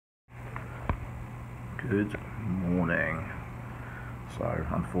Good morning. So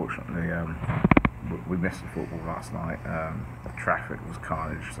unfortunately we missed the football last night. The traffic was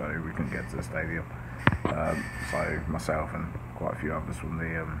carnage, so we couldn't get to the stadium. So myself and quite a few others from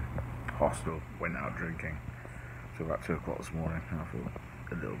the hostel went out drinking till about 2 o'clock this morning. I feel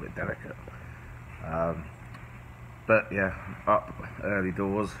a little bit delicate. But yeah, up early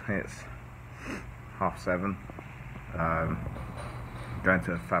doors. It's 7:30. Going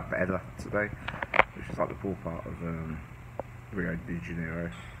to Favelas today, which is like the pool part of Rio de Janeiro.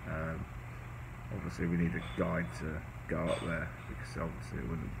 Obviously we need a guide to go up there, because obviously it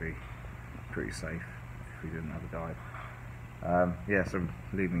wouldn't be pretty safe if we didn't have a guide. Yeah, so I'm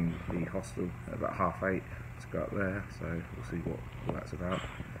leaving the hostel at about 8:30 to go up there, so we'll see what that's about.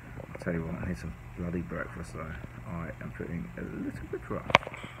 I'll tell you what, I need some bloody breakfast though. I am feeling a little bit rough.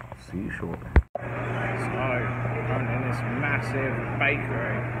 See you shortly. So, I'm in this massive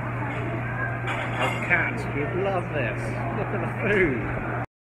bakery. Oh, cats would love this. Look at the food.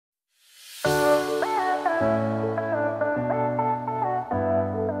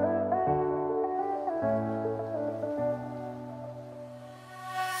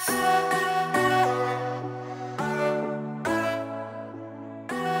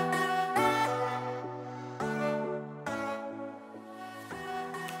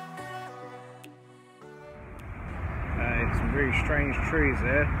 Some really strange trees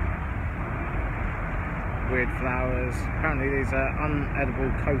here, weird flowers. Apparently these are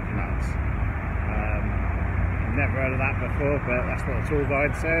unedible coconuts. Never heard of that before, but that's what the tour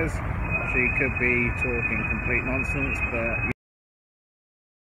guide says. She could be talking complete nonsense, but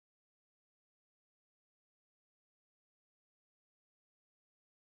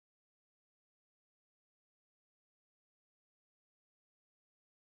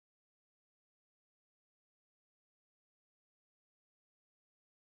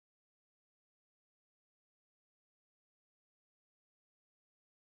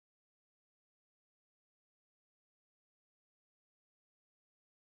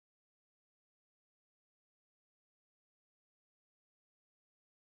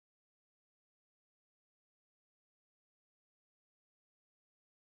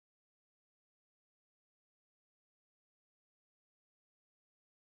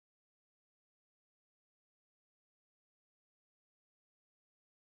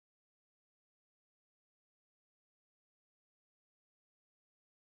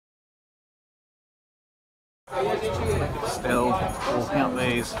still walking up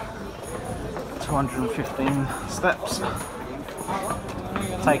these 215 steps.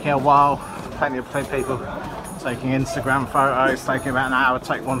 Taking a while, plenty of people taking Instagram photos, taking about an hour to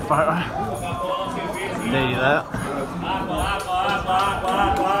take one photo. Nearly there.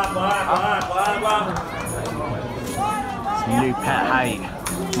 Some new pet hate.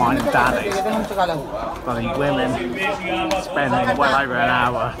 Mine and Daddy's. Bloody women spending well over an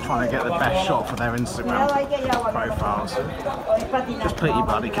hour trying to get the best shot for their Instagram profiles. Just put your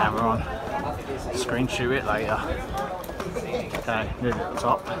bloody camera on, screen shoot it later. Okay, nearly at the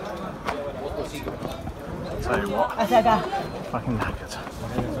top. Tell you what, fucking knackered.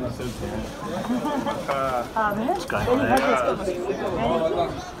 What's going on there?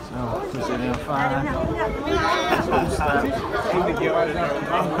 So, Brazilian fire.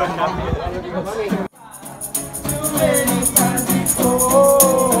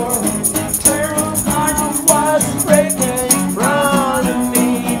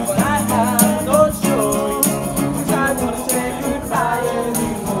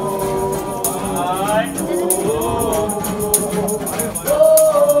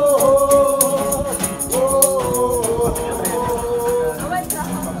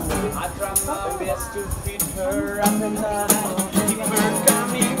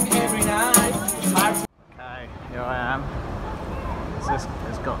 Okay, here I am. This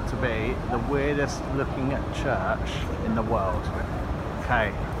has got to be the weirdest looking church in the world. Okay,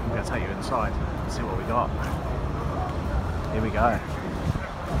 I'm going to take you inside and see what we got. Here we go.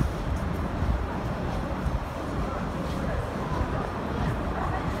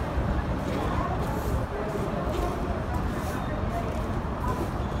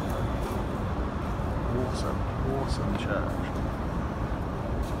 Awesome church.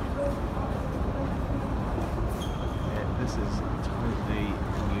 Yeah, this is totally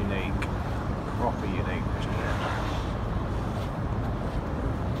unique, proper unique church.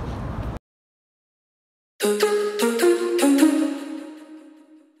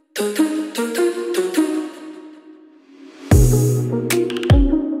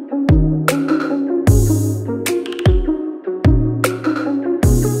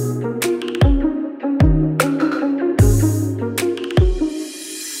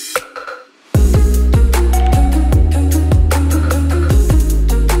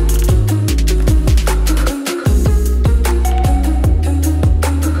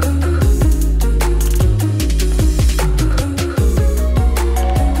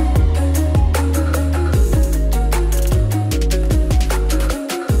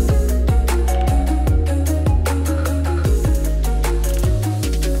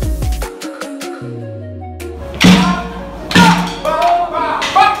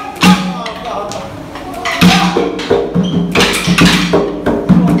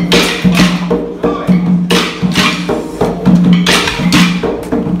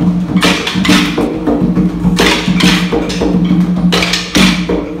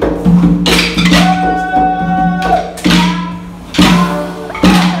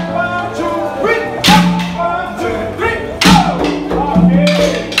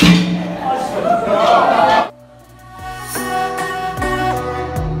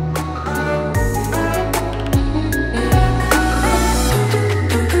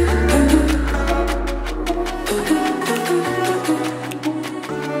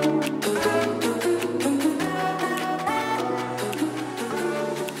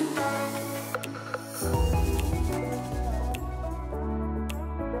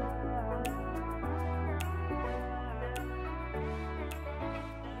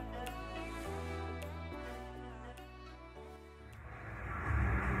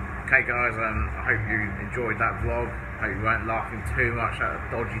 Okay guys, I hope you enjoyed that vlog. Hope you weren't laughing too much at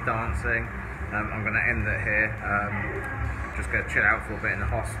the dodgy dancing. I'm going to end it here. Just going to chill out for a bit in the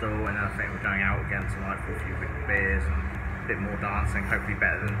hostel, and I think we're going out again tonight for a few beers and a bit more dancing, hopefully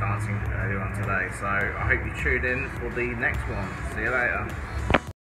better than dancing earlier on today. So I hope you tune in for the next one. See you later.